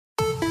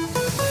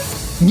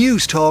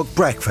News Talk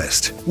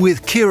Breakfast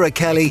with Ciara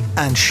Kelly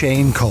and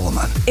Shane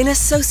Coleman. In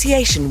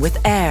association with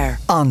AIR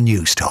on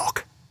News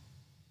Talk.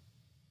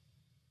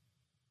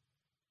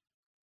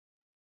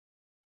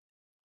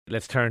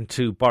 Let's turn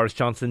to Boris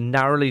Johnson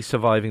narrowly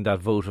surviving that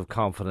vote of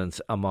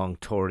confidence among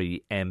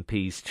Tory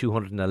MPs.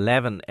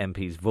 211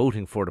 MPs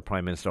voting for the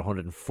Prime Minister,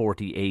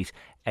 148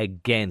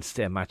 against.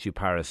 Matthew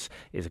Parris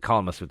is a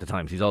columnist with The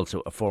Times. He's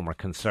also a former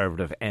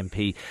Conservative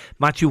MP.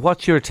 Matthew,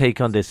 what's your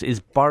take on this? Is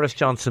Boris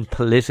Johnson,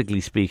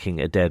 politically speaking,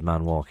 a dead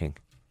man walking?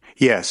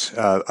 Yes,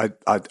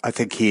 I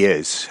think he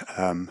is.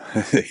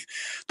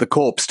 The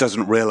corpse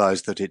doesn't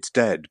realise that it's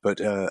dead,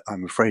 but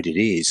I'm afraid it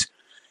is.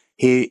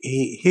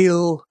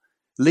 He'll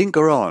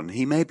linger on.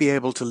 He may be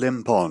able to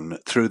limp on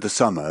through the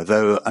summer,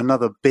 though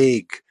another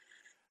big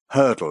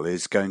hurdle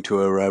is going to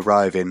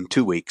arrive in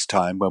 2 weeks'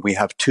 time when we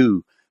have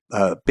two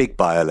big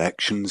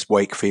by-elections,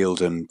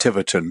 Wakefield and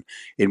Tiverton,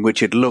 in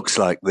which it looks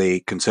like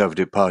the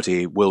Conservative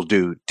Party will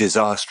do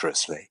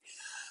disastrously.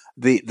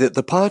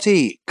 The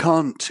party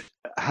can't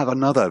have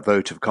another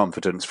vote of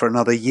confidence for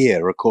another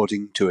year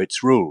according to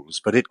its rules,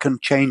 but it can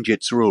change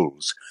its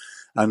rules.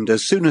 And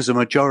as soon as a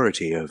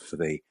majority of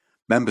the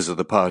members of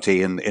the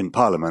party in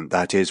Parliament,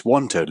 that is,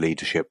 want a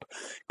leadership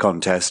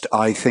contest,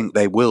 I think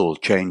they will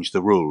change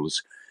the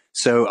rules.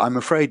 So I'm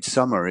afraid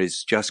summer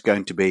is just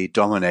going to be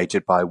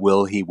dominated by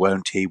will he,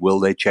 won't he, will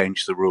they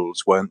change the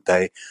rules, won't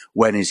they,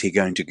 when is he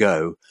going to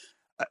go?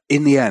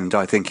 In the end,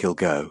 I think he'll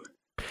go.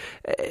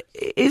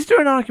 Is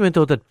there an argument,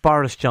 though, that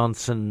Boris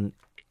Johnson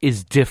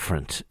is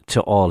different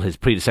to all his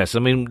predecessors? I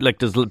mean, like,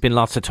 there's been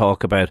lots of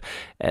talk about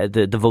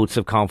the votes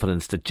of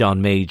confidence that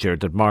John Major,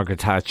 that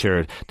Margaret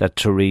Thatcher, that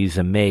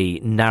Theresa May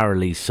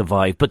narrowly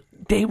survived, but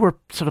they were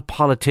sort of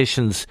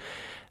politicians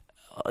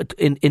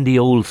in the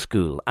old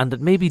school, and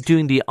that maybe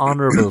doing the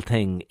honourable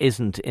thing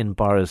isn't in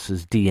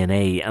Boris's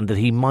DNA, and that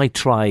he might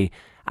try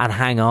and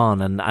hang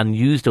on and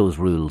use those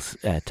rules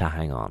to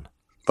hang on.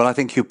 But I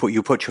think you put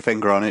your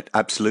finger on it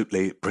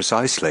absolutely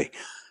precisely.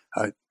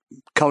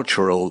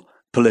 Cultural,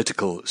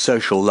 political,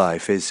 social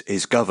life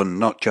is governed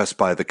not just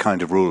by the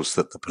kind of rules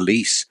that the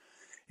police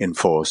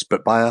enforce,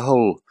 but by a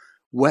whole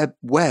web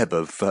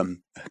of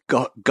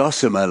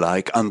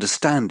gossamer-like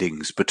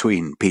understandings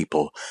between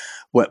people.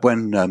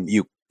 When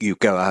you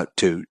go out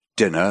to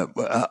dinner,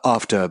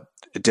 after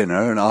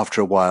dinner and after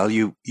a while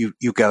you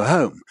go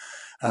home.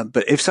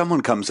 But if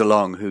someone comes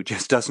along who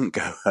just doesn't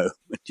go home,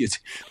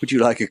 would you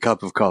like a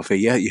cup of coffee?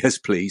 Yeah, yes,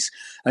 please.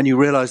 And you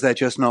realise they're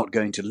just not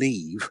going to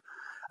leave.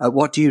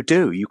 What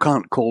do? You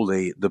can't call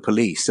the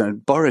police.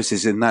 And Boris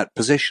is in that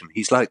position.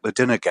 He's like the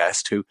dinner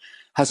guest who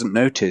hasn't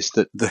noticed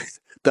that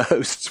the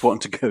hosts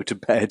want to go to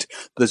bed.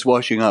 There's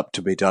washing up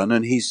to be done,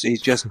 and he's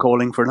just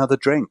calling for another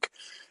drink.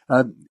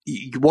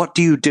 What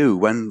do you do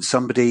when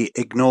somebody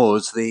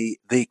ignores the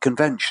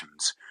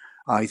conventions?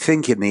 I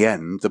think in the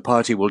end, the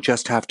party will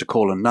just have to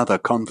call another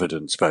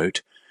confidence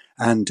vote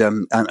and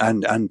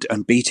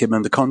beat him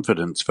in the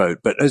confidence vote.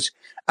 But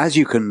as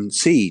you can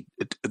see,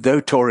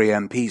 though Tory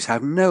MPs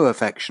have no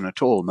affection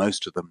at all,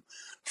 most of them,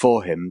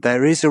 for him,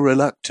 there is a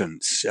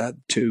reluctance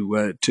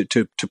to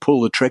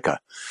pull the trigger.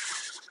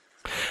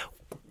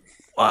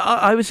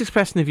 I was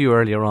expressing to you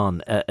earlier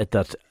on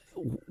that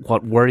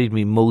what worried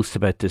me most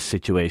about this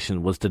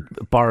situation was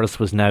that Boris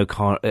was now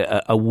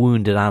a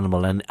wounded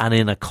animal and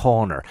in a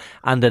corner,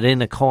 and that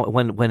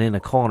when in a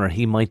corner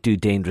he might do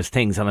dangerous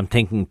things. And I'm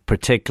thinking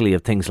particularly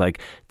of things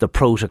like the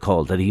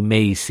protocol, that he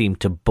may seem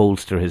to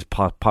bolster his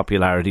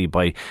popularity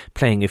by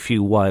playing a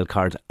few wild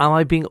cards. Am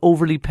I being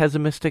overly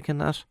pessimistic in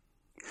that?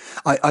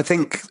 I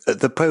think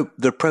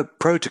the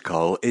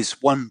protocol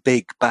is one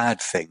big bad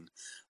thing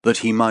that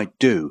he might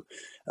do.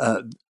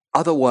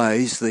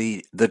 Otherwise,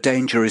 the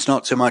danger is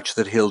not so much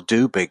that he'll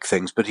do big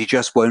things, but he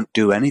just won't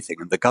do anything,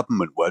 and the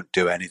government won't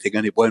do anything,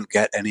 and it won't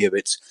get any of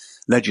its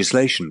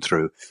legislation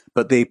through.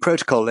 But the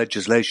protocol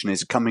legislation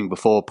is coming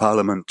before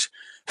Parliament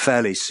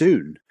fairly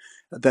soon.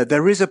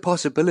 There is a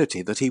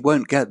possibility that he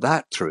won't get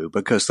that through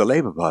because the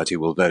Labour Party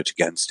will vote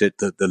against it,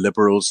 the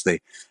Liberals, the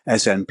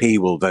SNP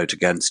will vote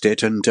against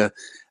it, and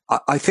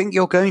I think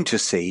you're going to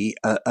see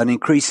an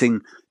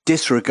increasing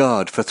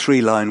disregard for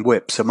three-line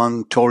whips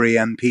among Tory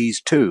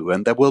MPs too,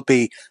 and there will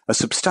be a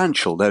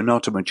substantial, though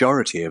not a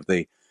majority, of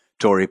the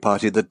Tory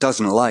party that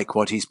doesn't like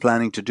what he's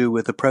planning to do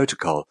with the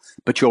protocol.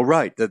 But you're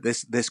right that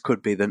this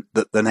could be the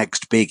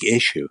next big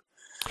issue.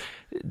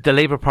 The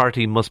Labour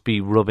Party must be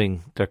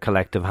rubbing their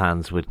collective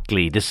hands with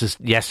glee.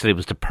 Yesterday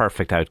was the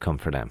perfect outcome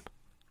for them.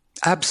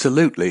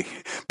 Absolutely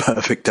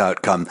perfect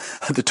outcome.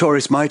 The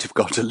Tories might have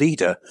got a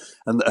leader,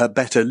 and a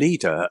better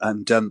leader,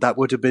 and that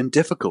would have been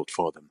difficult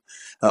for them.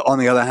 On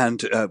the other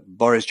hand,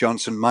 Boris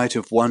Johnson might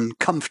have won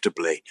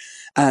comfortably,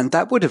 and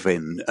that would have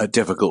been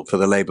difficult for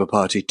the Labour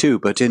Party too.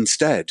 But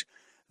instead,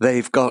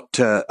 they've got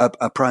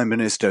a Prime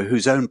Minister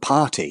whose own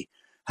party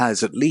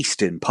has, at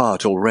least in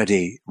part,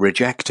 already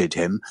rejected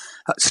him,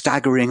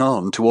 staggering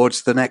on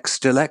towards the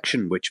next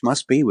election, which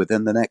must be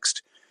within the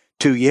next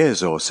 2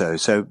 years or so.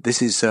 So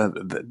this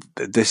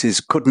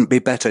is couldn't be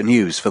better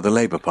news for the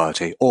Labour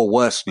Party, or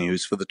worse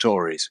news for the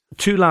Tories.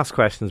 2 last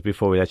questions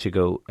before we let you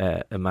go,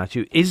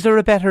 Matthew. Is there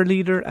a better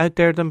leader out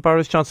there than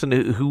Boris Johnson?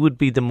 Who would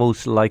be the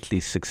most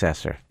likely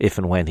successor if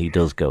and when he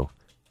does go?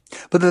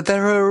 But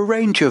there are a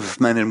range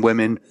of men and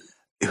women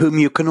whom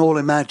you can all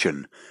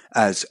imagine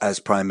as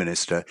Prime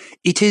Minister.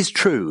 It is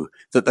true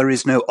that there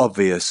is no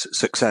obvious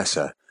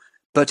successor,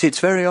 but it's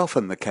very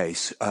often the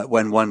case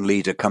when one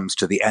leader comes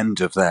to the end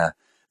of their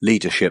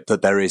leadership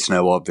that there is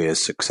no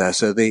obvious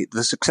successor. The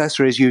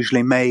successor is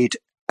usually made,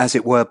 as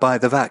it were, by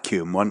the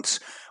vacuum once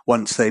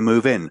they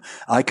move in.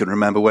 I can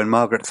remember when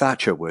Margaret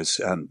Thatcher was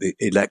the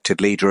elected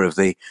leader of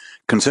the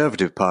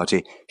Conservative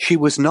Party. She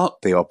was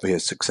not the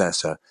obvious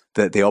successor.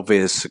 The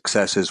obvious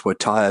successors were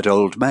tired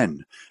old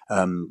men.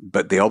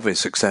 But the obvious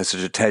successor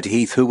to Ted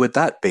Heath, who would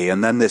that be?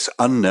 And then this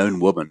unknown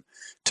woman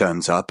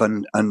turns up,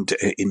 and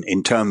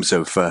in terms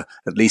of at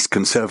least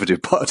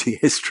Conservative Party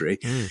history,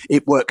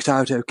 it worked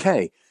out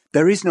okay.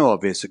 There is no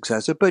obvious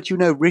successor, but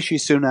Rishi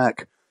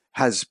Sunak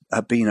has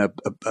been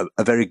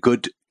a very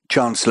good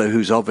Chancellor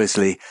who's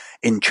obviously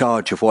in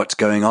charge of what's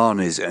going on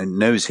and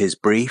knows his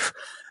brief.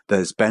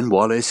 There's Ben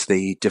Wallace,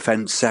 the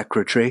Defence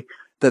Secretary.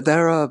 That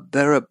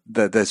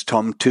there's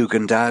Tom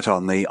Tugendhat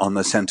on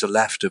the centre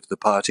left of the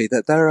party.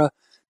 That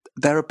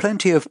there are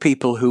plenty of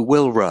people who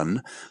will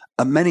run,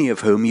 and many of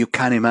whom you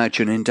can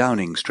imagine in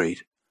Downing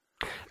Street.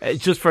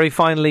 Just very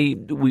finally,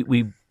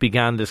 we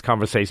began this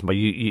conversation by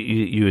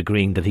you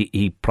agreeing that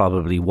he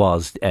probably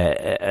was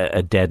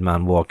a dead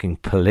man walking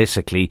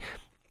politically.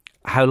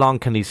 How long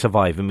can he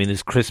survive? I mean,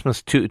 is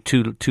Christmas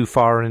too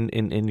far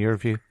in your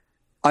view?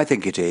 I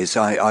think it is.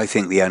 I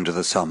think the end of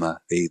the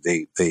summer,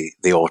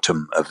 the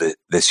autumn of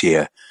this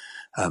year,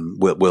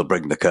 will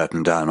bring the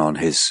curtain down on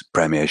his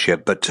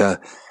premiership. But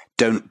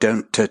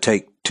don't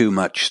take too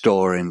much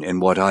store in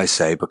what I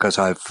say, because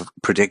I've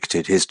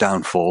predicted his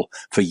downfall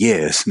for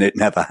years and it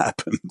never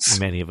happens.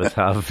 Many of us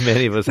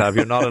have.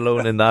 You're not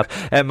alone in that.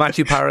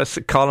 Matthew Parris,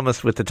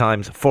 columnist with The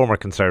Times, former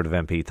Conservative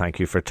MP, thank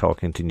you for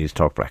talking to News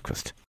Talk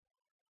Breakfast.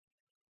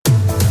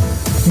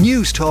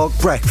 News Talk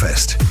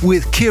Breakfast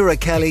with Ciara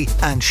Kelly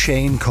and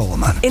Shane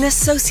Coleman. In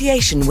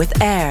association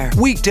with AIR.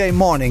 Weekday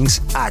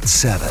mornings at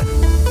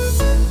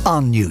 7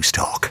 on News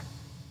Talk.